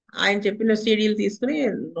 ఆయన చెప్పిన సీడీలు తీసుకుని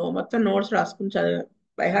మొత్తం నోట్స్ రాసుకుని చదివాను.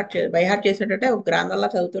 బైహార్ట్ చేసినట్టే ఒక గ్రంథంలా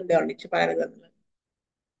చదువుతుండేవాళ్ళు నిత్యపారాయణ గ్రంథంలో.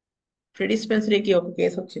 ఫ్రీ డిస్పెన్సరీకి ఒక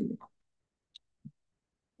కేసు వచ్చింది.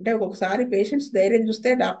 అంటే ఒక్కొక్కసారి పేషెంట్స్ ధైర్యం చూస్తే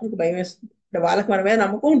డాక్టర్కి భయం వేస్తుంది, అంటే వాళ్ళకి మన మీద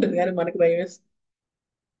నమ్మకం ఉంటుంది కానీ మనకి భయం వేస్తుంది.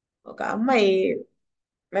 ఒక అమ్మాయి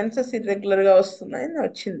మెన్సెస్ ఇర్రెగ్యులర్ గా వస్తుందని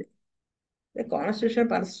వచ్చింది, కాన్స్టిట్యూషన్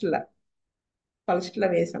పల్స్ట్లా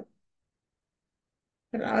వేసాం.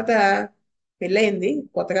 తర్వాత పెళ్ళయింది,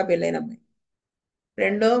 కొత్తగా పెళ్ళైన అమ్మాయి,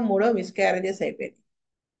 2 3 మిస్ క్యారేజెస్ అయిపోయింది.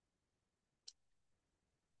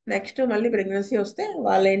 నెక్స్ట్ మళ్ళీ ప్రెగ్నెన్సీ వస్తే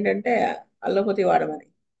వాళ్ళు ఏంటంటే అల్లోపతి వాడమని.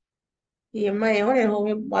 ఈ అమ్మాయి ఏమో నేను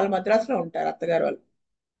హోమియో, వాళ్ళు మద్రాసులో ఉంటారు అత్తగారు వాళ్ళు,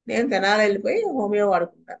 నేను తెనాలి వెళ్ళిపోయి హోమియో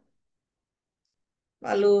వాడుకుంటాను.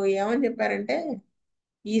 వాళ్ళు ఏమని చెప్పారంటే,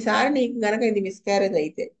 ఈసారి నీకు గనక ఇది మిస్క్యారేజ్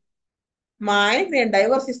అయితే మా ఆయనకి నేను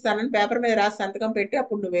డైవర్స్ ఇస్తానని పేపర్ మీద రాసి సంతకం పెట్టి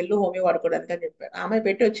అప్పుడు నువ్వు వెళ్ళు హోమియో వాడుకోవడానికి అని చెప్పారు. ఆ అమ్మాయి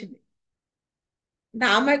పెట్టి వచ్చింది. అంటే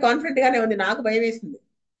ఆ అమ్మాయి కాన్ఫిడెంట్ గానే ఉంది, నాకు భయం వేసింది.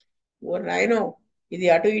 ఓ నాయనో, ఇది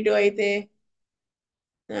అటు ఇటు అయితే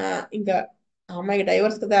ఇంకా ఆ అమ్మాయికి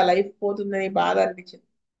డైవర్స్ కదా, లైఫ్ పోతుందని బాధ అనిపించింది.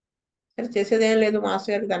 సరే చేసేదేం లేదు,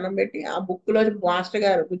 మాస్టర్ గారికి దండం పెట్టి ఆ బుక్ లో మాస్టర్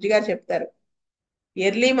గారు బుజ్జి గారు చెప్తారు,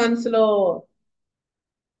 ఎర్లీ మంత్స్ లో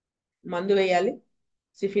మందు వేయాలి,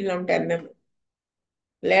 సిఫిల్ ఉంటే అన్నం,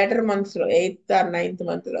 లేటర్ మంత్స్ లో 8th or 9th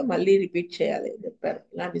month లో మళ్ళీ రిపీట్ చేయాలి అని చెప్పారు.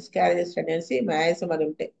 ఇలా మిస్క్యారేజెస్ అనేసి మ్యాయసం అది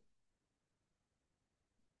ఉంటే,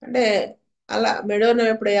 అంటే అలా మెడోనం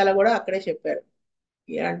ఎప్పుడు వేయాలో కూడా అక్కడే చెప్పారు,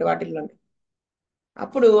 ఇలాంటి వాటిల్లోనే.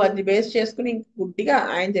 అప్పుడు అది బేస్ చేసుకుని గుడ్డిగా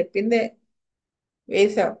ఆయన చెప్పిందే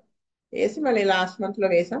వేసాం. వేసి మళ్ళీ లాస్ట్ మంత్ లో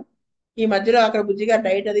వేసాం. ఈ మధ్యలో అక్కడ బుజ్జిగా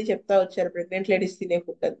డైట్ అది చెప్తా వచ్చారు, ప్రెగ్నెంట్ లేడీస్ తినే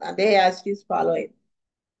ఫుడ్ అది, అదే యాసిటీస్ ఫాలో అయింది.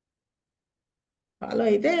 ఫాలో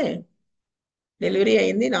అయితే డెలివరీ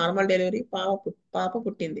అయింది, నార్మల్ డెలివరీ, పాప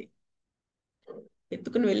పుట్టింది.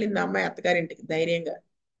 ఎత్తుకుని వెళ్ళింది ఆ అమ్మాయి అత్తగారింటికి ధైర్యంగా.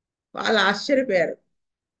 వాళ్ళు ఆశ్చర్యపోయారు.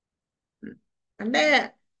 అంటే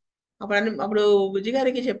అప్పుడు బుజ్జి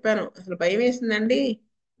గారికి చెప్పాను, అసలు భయం వేసిందండి,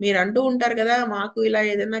 మీరు అంటూ ఉంటారు కదా మాకు ఇలా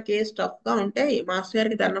ఏదైనా కేసు టఫ్ గా ఉంటే మాస్టర్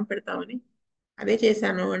గారికి దండం పెడతామని, అదే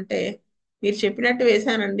చేశాను అంటే, మీరు చెప్పినట్టు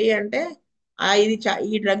వేశానండి అంటే,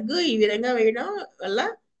 ఈ డ్రగ్ ఈ విధంగా వేయడం వల్ల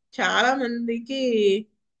చాలా మందికి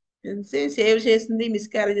సేవ్ చేసింది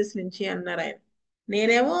మిస్క్యారేజెస్ నుంచి అన్నారు ఆయన.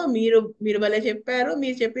 నేనేమో మీరు మీరు భలే చెప్పారు,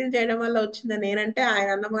 మీరు చెప్పింది చేయడం వల్ల వచ్చిందని నేనంటే, ఆయన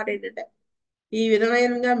అన్నమాట ఏంటంటే, ఈ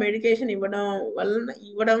విధమైన మెడికేషన్ ఇవ్వడం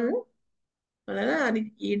వలన అది,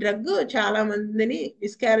 ఈ డ్రగ్ చాలా మందిని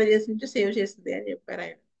మిస్క్యారేజెస్ నుంచి సేవ్ చేస్తుంది అని చెప్పారు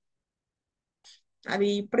ఆయన. అది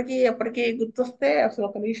ఇప్పటికీ ఎప్పటికీ గుర్తొస్తే అసలు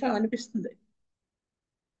ఒక నిమిషం అనిపిస్తుంది.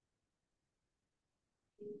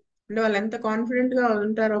 అంటే వాళ్ళు ఎంత కాన్ఫిడెంట్ గా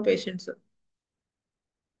ఉంటారో పేషెంట్స్.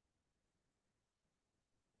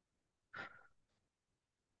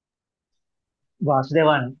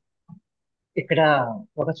 వాసుదేవాన్, ఇక్కడ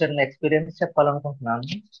ఒక చిన్న ఎక్స్పీరియన్స్ చెప్పాలనుకుంటున్నాను.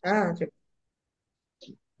 చెప్పు.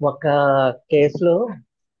 ఒక కేసులో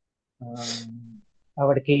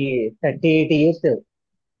ఆవిడకి 38 years,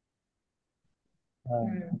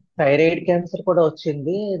 థైరాయిడ్ క్యాన్సర్ కూడా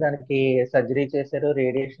వచ్చింది. దానికి సర్జరీ చేశారు,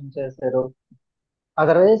 రేడియేషన్ చేశారు.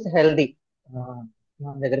 Otherwise healthy.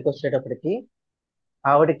 మన దగ్గరికి వచ్చేటప్పటికి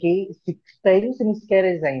ఆవిడకి 6 times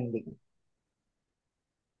మిస్క్యారేజ్ అయింది.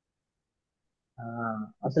 ఆ,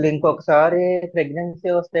 అసలు ఇంకొకసారి ప్రెగ్నెన్సీ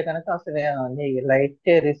వస్తే కనుక అసలు నీ లైఫ్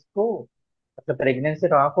కే రిస్క్, అసలు ప్రెగ్నెన్సీ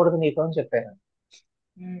రాకూడదు నీకు అని చెప్పారు.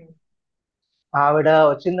 ఆవిడ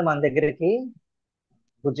వచ్చింది మన దగ్గరికి.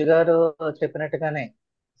 బుజ్జి గారు చెప్పినట్టుగానే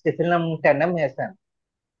సిఫిలినం 10 వేసాను.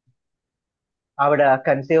 ఆవిడ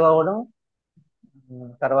కన్సీవ్ అవ్వడం,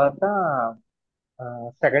 తర్వాత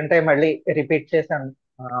సెకండ్ టైం మళ్ళీ రిపీట్ చేశాను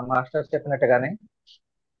మాస్టర్స్ చెప్పినట్టుగానే.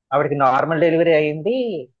 ఆవిడకి నార్మల్ డెలివరీ అయింది,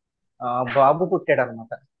 బాబు పుట్టాడు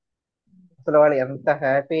అనమాట. అసలు వాళ్ళు ఎంత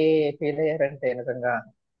హ్యాపీ ఫీల్ అయ్యారంటే నిజంగా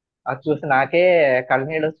అది చూసి నాకే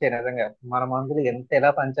కళ్ళనీళ్ళు వచ్చాయి. నిజంగా మన మందులు ఎలా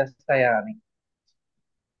పనిచేస్తాయా అని.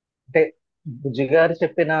 అంటే బుజ్జి గారు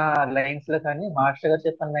చెప్పిన లైన్స్ లో కానీ, మాస్టర్ గారు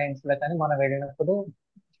చెప్పిన లైన్స్ లో కానీ మనం వెళ్ళినప్పుడు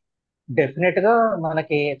డెఫినెట్ గా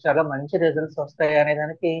మనకి చాలా మంచి రిజల్ట్స్ వస్తాయి అనే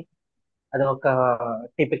దానికి అది ఒక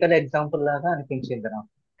టిపికల్ ఎగ్జాంపుల్ లాగా అనిపించింది నాకు.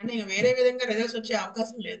 అంటే ఇక వేరే విధంగా రిజల్ట్స్ వచ్చే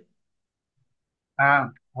అవకాశం లేదు.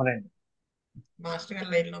 అవునండి. మాస్టర్ గారి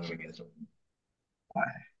లైన్ లో మనకి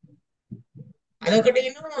అదొకటి.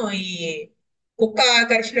 ఈ కుక్క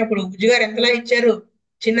కరిచినప్పుడు బుజ్జిగారు ఎంతలా ఇచ్చారు,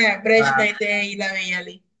 చిన్న అబ్రేషన్ అయితే ఇలా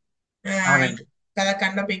వేయాలి, అవునండి. కదా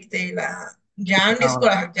కండ పెక్కితే ఇలా. జాండీస్ అవును.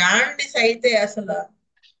 కూడా, జాండీస్ అయితే అసలు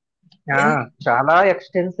చాలా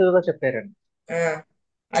ఎక్స్టెన్సివ్ గా చెప్పారండి.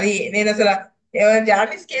 అది నేను అసలు ఏమైనా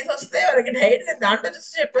జాండీస్ కేసు వస్తే వాళ్ళకి డైరెక్ట్ దాంట్లో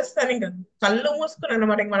చూసి చెప్పేస్తాను, ఇంకా కళ్ళు మూసుకుని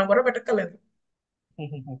అన్నమాట, ఇంక మనం కూడా పెట్టక్కర్లేదు.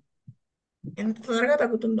 ఎంత త్వరగా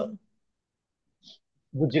తగ్గుతుందో.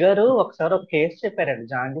 బుజ్జి గారు ఒకసారి ఒక కేసు చెప్పారండి,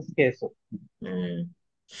 జాండీస్ కేసు.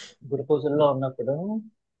 గురు పూజల్లో ఉన్నప్పుడు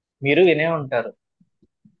మీరు వినే ఉంటారు.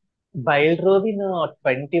 బయలురోబిన్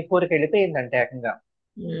 24కి వెళ్ళిపోయిందంటే ఏకంగా.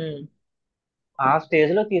 ఆ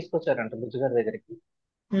స్టేజ్ లో తీసుకొచ్చారంట బుజ్జి గారి దగ్గరికి.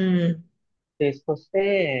 తీసుకొస్తే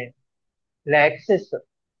లాక్సిస్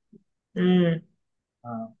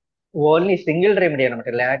ఓన్లీ సింగిల్ రెమెడీ అనమాట.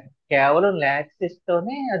 కేవలం లాక్సిస్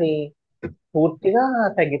తోనే అది పూర్తిగా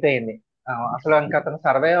తగ్గిపోయింది. అసలు ఇంకా అతను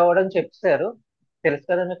సర్వే అవ్వడం చెప్పారు. తెలుసు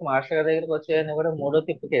కదా మీకు, మాస్టర్ గారి దగ్గరికి వచ్చేయని కూడా 3వ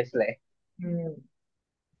తిప్పు కేసులే.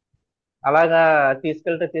 అలాగా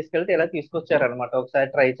తీసుకెళ్తే ఇలా తీసుకొచ్చారనమాట, ఒకసారి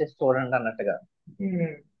ట్రై చేసి చూడండి అన్నట్టుగా.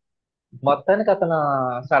 ఉమ్, మొత్తానికి అతను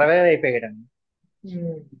సర్వైవ్ అయిపోయాడండి.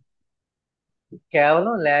 ఉమ్,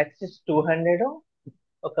 కేవలం లాక్సిస్ 200,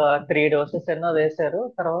 ఒక 3 డోసెస్ ఎన్నో వేశారు,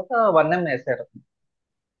 తర్వాత 1M వేశారు.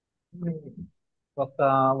 ఉమ్, ఒక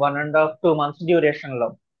 1.5-2 months డ్యూరేషన్ లో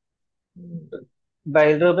ఉమ్,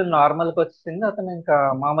 బయలుదేరి నార్మల్కి వచ్చింది. అతను ఇంకా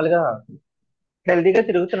మామూలుగా హెల్దీగా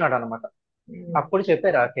తిరుగుతున్నాడు అనమాట. ఉమ్, అప్పుడు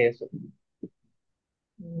చెప్పారు ఆ కేసు.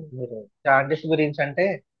 ఉమ్. మీరు జాండిస్ గురించి అంటే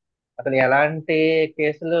అసలు ఎలాంటి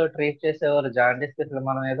కేసులు ట్రీట్ చేసేవారు జాండిస్ కేసులు,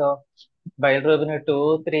 మనం ఏదో బయలుదేరిన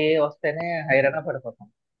 2-3 వస్తేనే హైరాణ పడిపోతాం.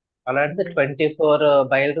 అలాంటిది 24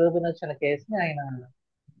 బయలుదేరిన వచ్చిన కేసుని ఆయన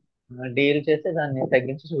డీల్ చేసి దాన్ని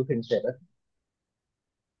తగ్గించి చూపించారు.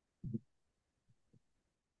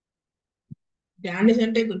 జాండీస్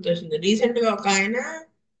అంటే గుర్తొచ్చింది, రీసెంట్ గా ఒక ఆయన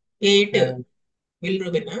 8 ఆ,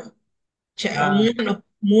 బిల్రూబిన్ ఆ,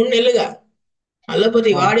 3 నెలలుగా అల్లోపతి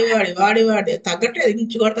అవును. వాడి వాడి వాడి వాడి తగ్గట్లేదు,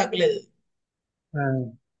 ఇంచు కూడా తగ్గలేదు. ఆ,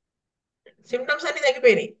 సిమ్టమ్స్ అన్ని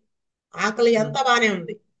తగ్గిపోయినాయి, ఆకలి అంతా బానే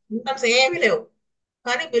ఉంది, సిమ్టమ్స్ ఏమీ లేవు,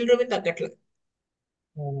 కానీ బిల్రూబిన్ తగ్గట్లేదు.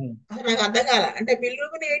 ఉమ్, అసలు నాకు అర్థం కాల, అంటే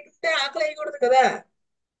బిల్రూబిన్ 8 ఉంటే ఆకలి వేయకూడదు కదా,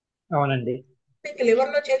 అవునండి. ఇంక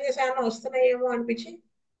లివర్ లో చేంజెస్ ఏమైనా వస్తున్నాయేమో అనిపించి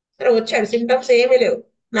సరే వచ్చాడు, సిమ్టమ్స్ ఏమీ లేవు.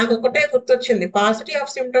 నాకు ఒకటే గుర్తొచ్చింది, పాజిటివ్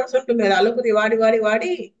ఆఫ్ సిమ్టమ్స్ ఉంటుంది కదా, అలోపతి వాడి వాడి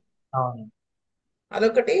వాడి అవును.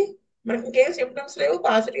 అదొకటి. మనకి ఇంకేం సిమ్టమ్స్ లేవు,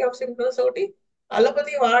 పాజిటివ్ ఆఫ్ సిమ్టమ్స్ ఒకటి,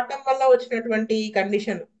 అలోపతి వాడటం వల్ల వచ్చినటువంటి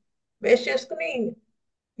కండిషన్ వేస్ట్ చేసుకుని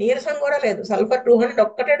నీరసం కూడా లేదు. సల్ఫర్ 200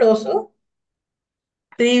 ఒక్కటే డోసు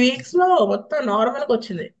 3 weeks లో మొత్తం నార్మల్గా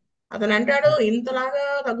వచ్చింది. అతను అంటాడు ఇంతలాగా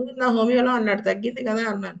తగ్గుతుందా హోమియోలో అన్నాడు, తగ్గింది కదా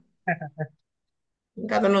అన్నాను.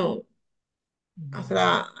 ఇంకా అతను అసలు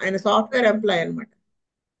ఆయన సాఫ్ట్వేర్ ఎంప్లాయ్ అనమాట.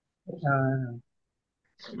 ఆ,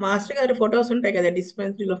 మాస్టర్ గారి ఫొటోస్ ఉంటాయి కదా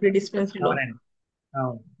డిస్పెన్సరీలో, ఫ్రీ డిస్పెన్సరీలో. అవునండి.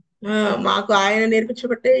 అవును. మాకు ఆయన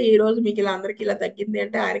నేర్పించబట్టే ఈ రోజు మీకు ఇలా అందరికి ఇలా తగ్గింది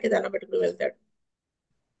అంటే ఆయనకి దండం పెట్టుకుని వెళ్తాడు.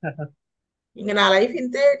 ఇంకా నా లైఫ్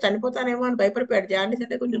ఇంతే, చనిపోతానేమో అని భయపడిపోయాడు. జాండీస్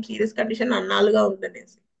అంటే కొంచెం సీరియస్ కండిషన్ అన్నాళ్ళుగా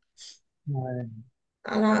ఉందనేసి. అవునండి.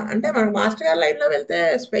 అలా అంటే మనకు మాస్టర్ గారి లైన్ లో వెళ్తే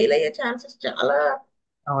ఫెయిల్ అయ్యే ఛాన్సెస్ చాలా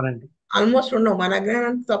అవునండి. ఆల్మోస్ట్ ఉండవు, మన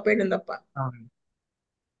అజ్ఞానానికి తప్పేయడం తప్ప. అవునండి.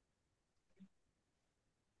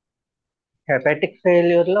 హెపాటిక్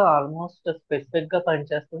ఫెయిల్యూర్ లో ఆల్మోస్ట్ స్పెసిఫిక్ గా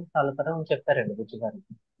పనిచేస్తుంది సల్ఫర్ అని చెప్పారండి బుజ్జి గారు.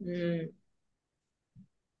 ఉమ్.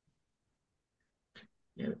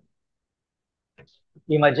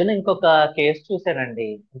 ఈ మధ్యన ఇంకొక కేసు చూశానండి,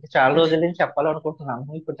 ఇంకా చాలా రోజుల నుంచి చెప్పాలనుకుంటున్నాను,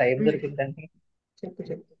 ఇప్పుడు టైం ఉమ్. దొరికిందండి. చెప్పు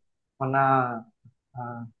చెప్పు. మొన్న ఆ,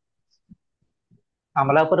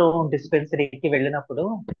 అమలాపురం డిస్పెన్సరీకి వెళ్ళినప్పుడు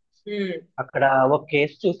ఉమ్. అక్కడ ఒక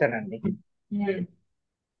కేసు చూశానండి. ఉమ్.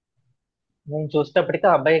 నేను చూసేటప్పటికి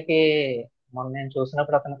ఆ అబ్బాయికి, మొన్న నేను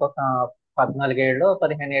చూసినప్పుడు అతనికి ఒక 14 ఏళ్ళు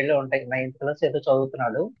 15 ఏళ్ళు ఉంటాయి, 9th క్లాస్ ఏదో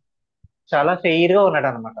చదువుతున్నాడు, చాలా ఫెయిర్ గా ఉన్నాడు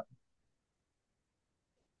అనమాట.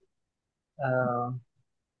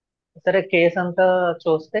 సరే కేసు అంతా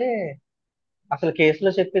చూస్తే అసలు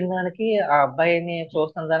కేసులో చెప్పిన దానికి ఆ అబ్బాయిని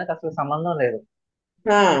చూస్తున్న దానికి అసలు సంబంధం లేదు.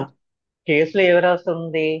 ఆ. కేసులో ఏమి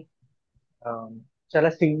రాస్తుంది, ఆ, చాలా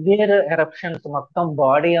సివియర్ ఎరప్షన్స్, మొత్తం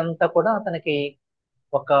బాడీ అంతా కూడా అతనికి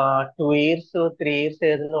ఒక 2 years 3 years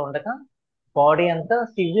ఏజ్ లో ఉండగా బాడీ అంతా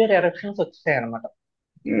సివియర్ ఎరప్షన్స్ వచ్చాయి అనమాట.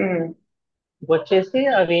 ఉమ్. వచ్చేసి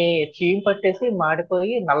అవి చీమ్ పట్టేసి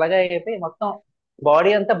మాడిపోయి నల్లగా అయిపోయి మొత్తం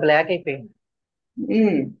బాడీ అంతా బ్లాక్ అయిపోయింది.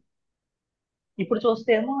 ఉమ్. ఇప్పుడు చూస్తే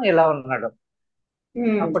ఏమో ఇలా ఉన్నాడు.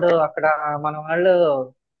 ఉమ్. అప్పుడు అక్కడ మన వాళ్ళు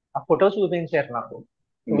ఆ ఫోటో చూపించారు నాకు,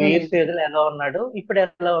 టూ ఉమ్. ఇయర్స్ ఏజ్ లో ఎలా ఉన్నాడు, ఇప్పుడు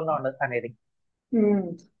ఎలా ఉన్నాడు అనేది. ఉమ్.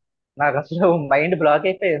 నాకు అసలు మైండ్ బ్లాక్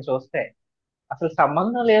అయిపోయింది చూస్తే. అసలు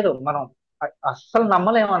సంబంధం లేదు, మనం అస్సలు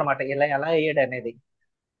నమ్మలేము అనమాట ఇలా ఎలా అయ్యాడు అనేది.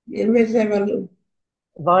 ఏం వేశారు వాళ్ళు?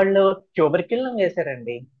 వాళ్ళు ట్యూబర్కిల్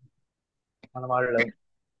వేశారండి మన వాళ్ళు.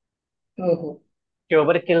 ఓహో.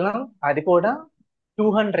 ట్యూబర్కిల్ అది కూడా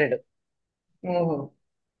 200. ఓహో.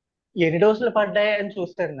 ఎన్ని డోసులు పడ్డాయని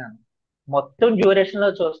చూస్తాను నేను. మొత్తం డ్యూరేషన్ లో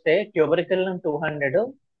చూస్తే ట్యూబర్కిల్ 200,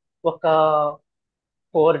 ఒక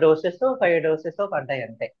 4 డోసెస్ 5 డోసెస్ పడ్డాయి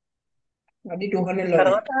అంతే. అది 200 లోనే.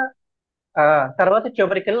 తర్వాత ఆ తర్వాత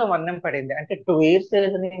ట్యూబర్కిల్ 1M పడింది. అంటే 2 years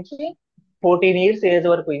ఏజ్ నుంచి 14 years ఏజ్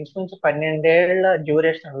వరకు ఇంచుమించు 12 ఏళ్ల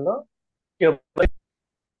డ్యూరేషన్ లో ట్యూబర్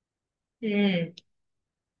ఉమ్.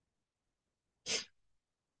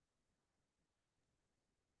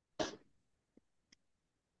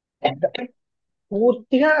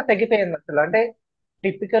 పూర్తిగా తగ్గిపోయింది అసలు. అంటే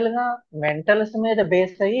టిపికల్ గా మెంటల్స్ మీద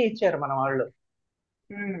బేస్ అయ్యి ఇచ్చారు మన వాళ్ళు.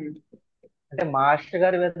 ఉమ్. అంటే మాస్టర్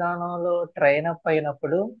గారి విధానంలో ట్రైన్ అప్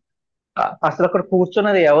అయినప్పుడు అసలు అక్కడ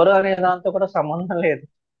కూర్చున్నది ఎవరు అనే దాంతో కూడా సంబంధం లేదు,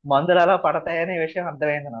 మందులు అలా పడతాయనే విషయం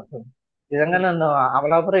అర్థమైంది నాకు. నిజంగా నన్ను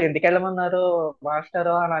అమలాపురం ఎందుకు వెళ్ళమన్నారు మాస్టర్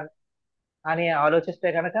అని అని ఆలోచిస్తే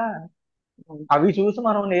కనుక అవి చూసి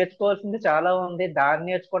మనం నేర్చుకోవాల్సింది చాలా ఉంది. దాన్ని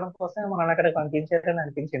నేర్చుకోవడం కోసమే మనం అక్కడ పంపించారని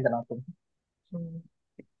అనిపించింది నాకు.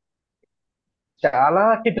 చాలా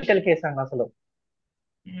టిపికల్ కేసు అండి అసలు.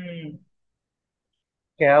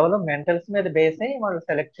 కేవలం మెంటల్స్ మీద బేస్ అయ్యి వాళ్ళు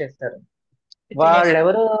సెలెక్ట్ చేస్తారు.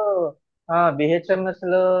 వాళ్ళెవరు బిహెచ్ఎంఎస్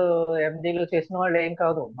లో ఎండీలు చేసిన వాళ్ళు ఏం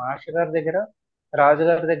కాదు, మాస్టర్ గారి దగ్గర, రాజు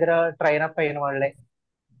గారి దగ్గర ట్రైన్ అప్ అయిన వాళ్ళే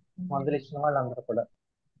మందులు ఇచ్చిన వాళ్ళందరూ కూడా.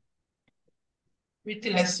 విత్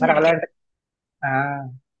లెస్ మరి అలాంటి ఆ,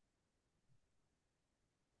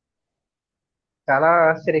 చాలా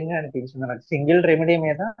ఆశ్చర్యంగా అనిపించింది నాకు. సింగిల్ రెమెడీ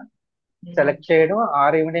మీద సెలెక్ట్ చేయడం, ఆ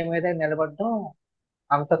రెమెడీ మీద నిలబడడం,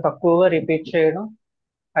 అంత తక్కువగా రిపీట్ చేయడం,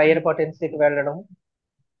 హైయర్ పొటెన్సీకి వెళ్ళడం.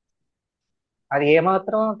 అది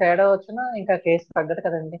ఏమాత్రం తేడా వచ్చినా ఇంకా కేసు తగ్గదు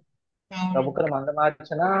కదండి. గబుక్కున మందు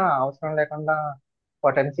మార్చినా, అవసరం లేకుండా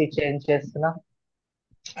పొటెన్సీ చేంజ్ చేసినా.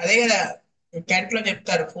 అదే కదా క్యాట్ లో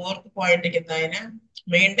చెప్తారు 4th పాయింట్ కింద ఆయన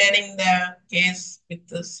maintaining the case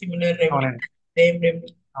with similar remedy, అవునండి. Same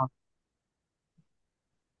remedy. అవును.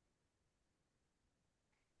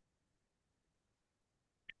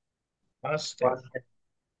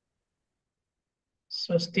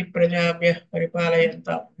 స్వస్తి ప్రజాభ్యః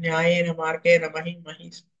పరిపాలయంతాం న్యాయేన మార్గేణ మహిం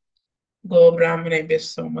మహీష్ గో బ్రాహ్మణేభ్యः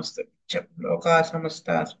సోమస్తు నిత్యం లోకా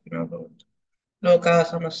సమస్తా సుఖినో భవంతు. లోకా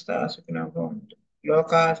సమస్తా సుఖినో భవంతు.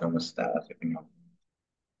 లోకా సమస్తా సుఖినో భవంతు.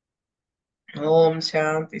 ఓం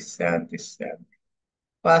శాంతి శాంతి శాంతి.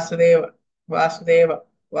 వాసుదేవ వాసుదేవ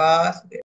వాసుదేవ.